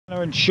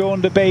And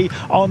Sean Deby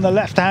on the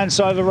left-hand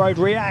side of the road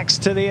reacts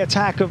to the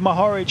attack of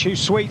Mohoric, who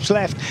sweeps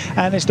left,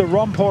 and it's the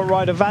Romport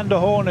rider Van der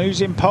Horn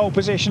who's in pole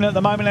position at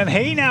the moment, and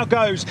he now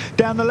goes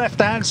down the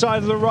left-hand side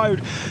of the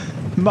road.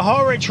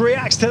 Mohoric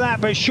reacts to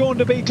that, but Sean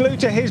Deby glued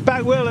to his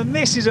back wheel, and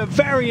this is a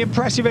very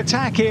impressive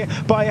attack here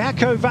by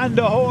Jaco van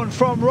der Horn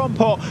from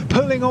Romport,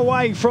 pulling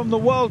away from the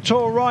World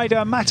Tour rider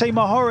Matej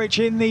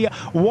Mohoric in the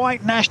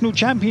white National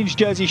Champions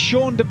jersey.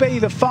 Sean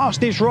Deby, the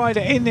fastest rider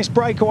in this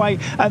breakaway,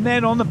 and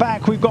then on the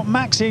back we've got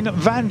Maxime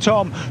Van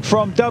Tom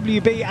from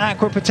WB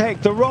Aqua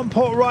Protect, the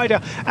Romport rider,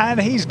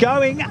 and he's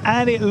going,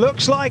 and it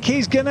looks like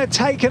he's going to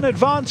take an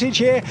advantage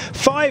here.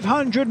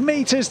 500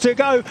 metres to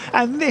go,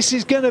 and this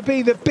is going to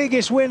be the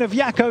biggest win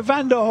of Jaco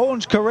van der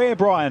Horn's career,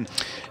 Brian.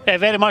 It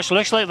very much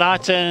looks like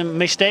that.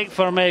 Mistake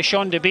from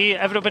Sean Deby.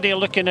 Everybody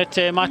looking at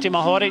Matej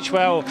Mohoric.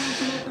 Well,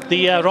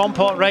 the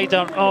Romport rider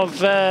of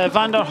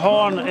Van der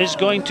Horn is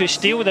going to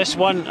steal this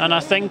one, and I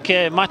think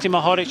Matej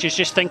Mohoric is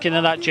just thinking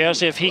of that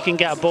jersey. If he can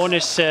get a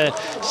bonus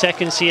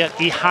seconds here,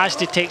 he has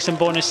to take some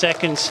bonus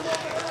seconds.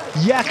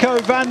 Jaco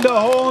van der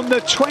Horn,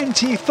 the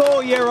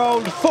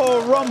 24-year-old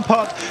for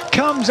Romport,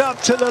 comes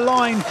up to the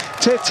line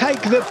to take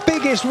the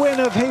biggest win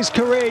of his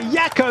career.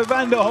 Jaco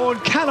van der Horn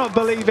cannot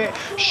believe it.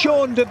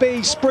 Sean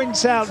Deby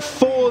sprints out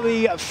for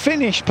the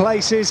finish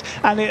places,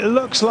 and it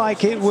looks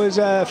like it was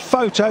a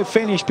photo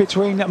finish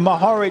between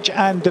Mohoric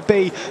and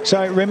Deby,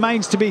 so it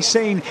remains to be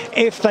seen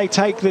if they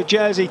take the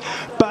jersey.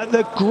 But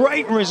the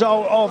great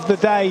result of the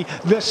day,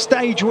 the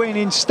stage win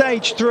in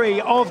stage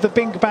 3 of the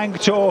BinckBank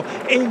Tour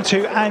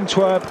into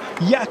Antwerp.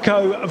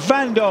 Jaco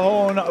van der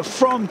Horn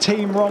from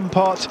Team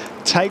Romport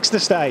takes the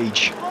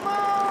stage.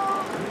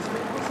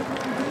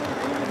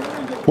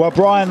 Well,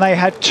 Brian, they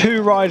had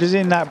 2 riders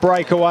in that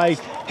breakaway.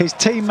 His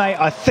teammate,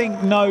 I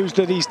think, knows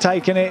that he's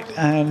taken it,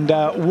 and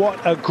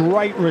what a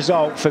great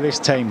result for this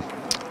team.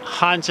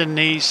 Hands and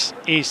knees,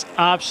 he's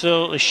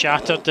absolutely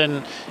shattered,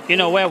 and you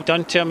know, well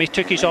done to him. He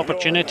took his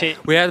opportunity.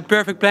 We had a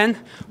perfect plan.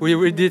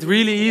 We did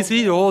really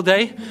easy the whole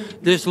day.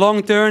 There's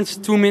long turns,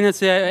 2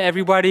 minutes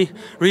everybody,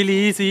 really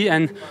easy,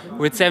 and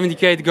with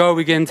 70k to go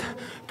we went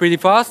pretty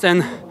fast.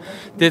 And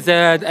this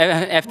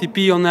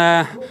FTP on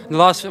the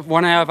last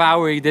 1.5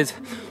 hours, we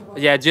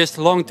did just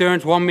long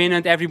turns, 1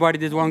 minute, everybody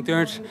did long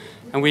turns.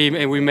 And we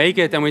make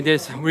it, and we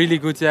did really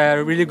good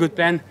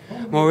plan.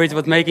 Mohoric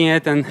was making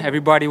it, and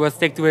everybody was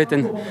stick to it,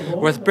 and it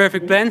was a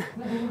perfect plan.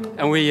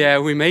 And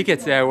we make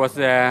it. It was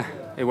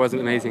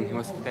amazing. It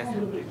was the best.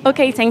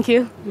 Okay, thank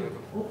you.